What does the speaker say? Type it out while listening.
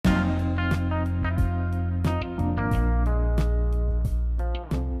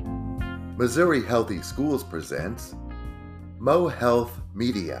Missouri Healthy Schools presents Mo Health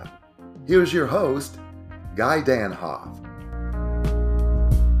Media. Here's your host, Guy Danhoff.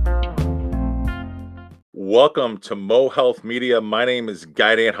 Welcome to Mo Health Media. My name is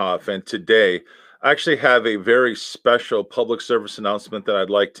Guy Danhoff, and today I actually have a very special public service announcement that I'd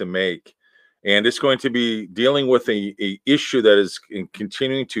like to make. And it's going to be dealing with a issue that is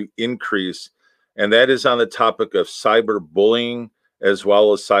continuing to increase, and that is on the topic of cyberbullying as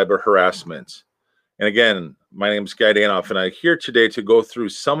well as cyber harassment. And again, my name is Guy Danhoff, and I'm here today to go through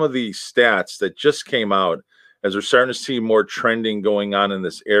some of the stats that just came out as we're starting to see more trending going on in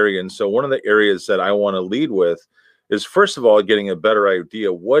this area. And so one of the areas that I want to lead with is, first of all, getting a better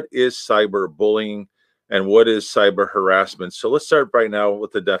idea, what is cyberbullying and what is cyber harassment? So let's start right now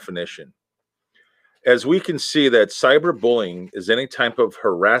with the definition. As we can see that cyberbullying is any type of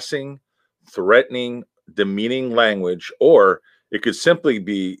harassing, threatening, demeaning language, or it could simply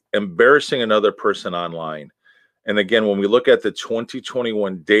be embarrassing another person online. And again, when we look at the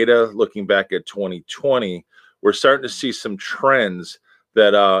 2021 data, looking back at 2020, we're starting to see some trends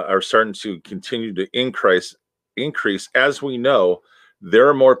that are starting to continue to increase. As we know, there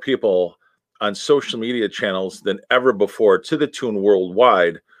are more people on social media channels than ever before, to the tune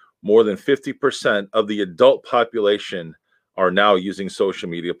worldwide. More than 50% of the adult population are now using social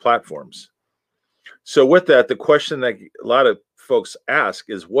media platforms. So with that, the question that a lot of folks ask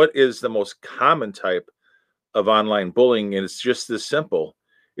is, what is the most common type of online bullying? And it's just this simple.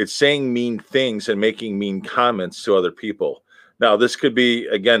 It's saying mean things and making mean comments to other people. Now, this could be,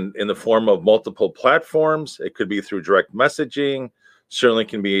 again, in the form of multiple platforms. It could be through direct messaging, certainly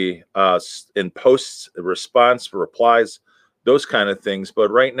can be in posts, response, replies, those kind of things.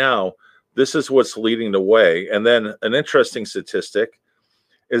 But right now, this is what's leading the way. And then an interesting statistic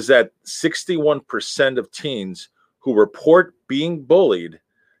is that 61% of teens who report being bullied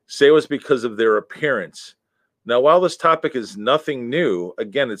say it was because of their appearance. Now, while this topic is nothing new,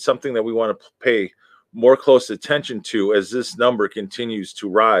 again, it's something that we want to pay more close attention to as this number continues to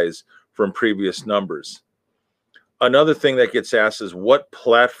rise from previous numbers. Another thing that gets asked is, what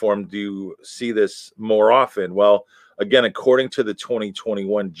platform do you see this more often? Well, again, according to the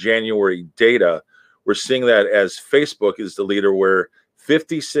 2021 January data, we're seeing that as Facebook is the leader, where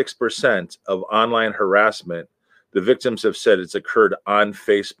 56% of online harassment, the victims have said it's occurred on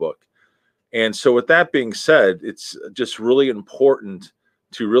Facebook. And so with that being said, it's just really important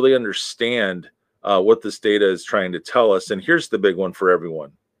to really understand what this data is trying to tell us. And here's the big one for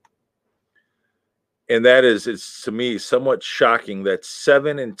everyone. And that is, it's to me somewhat shocking that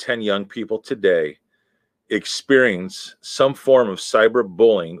 7 in 10 young people today experience some form of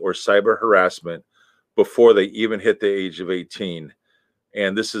cyberbullying or cyber harassment before they even hit the age of 18.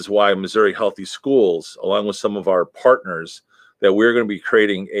 And this is why Missouri Healthy Schools, along with some of our partners, that we're going to be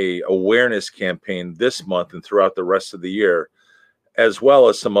creating a awareness campaign this month and throughout the rest of the year, as well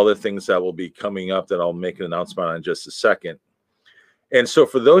as some other things that will be coming up that I'll make an announcement on in just a second. And so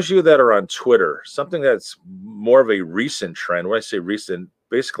for those of you that are on Twitter, something that's more of a recent trend, when I say recent,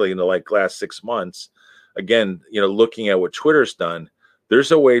 basically in the last 6 months, again, looking at what Twitter's done,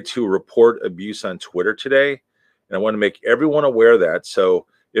 there's a way to report abuse on Twitter today. And I want to make everyone aware of that. So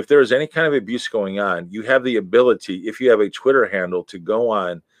if there is any kind of abuse going on, you have the ability, if you have a Twitter handle, to go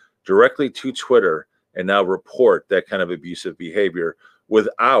on directly to Twitter and now report that kind of abusive behavior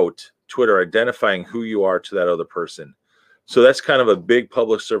without Twitter identifying who you are to that other person. So that's kind of a big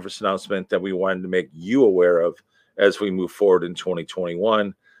public service announcement that we wanted to make you aware of as we move forward in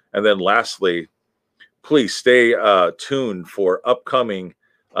 2021. And then lastly, please stay tuned for upcoming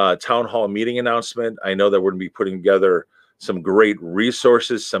town hall meeting announcement. I know that we're going to be putting together some great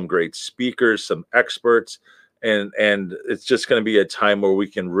resources, some great speakers, some experts, and it's just going to be a time where we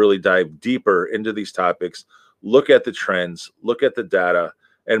can really dive deeper into these topics, look at the trends, look at the data,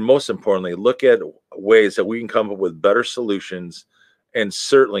 and most importantly, look at ways that we can come up with better solutions and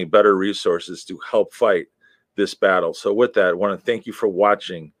certainly better resources to help fight this battle. So with that, I want to thank you for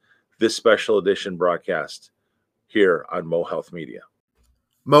watching this special edition broadcast here on Mo Health Media.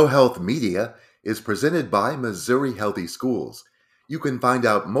 Mo Health Media is presented by Missouri Healthy Schools. You can find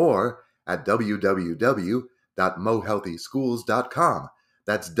out more at www.mohealthyschools.com.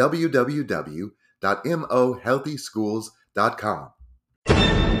 That's www.mohealthyschools.com.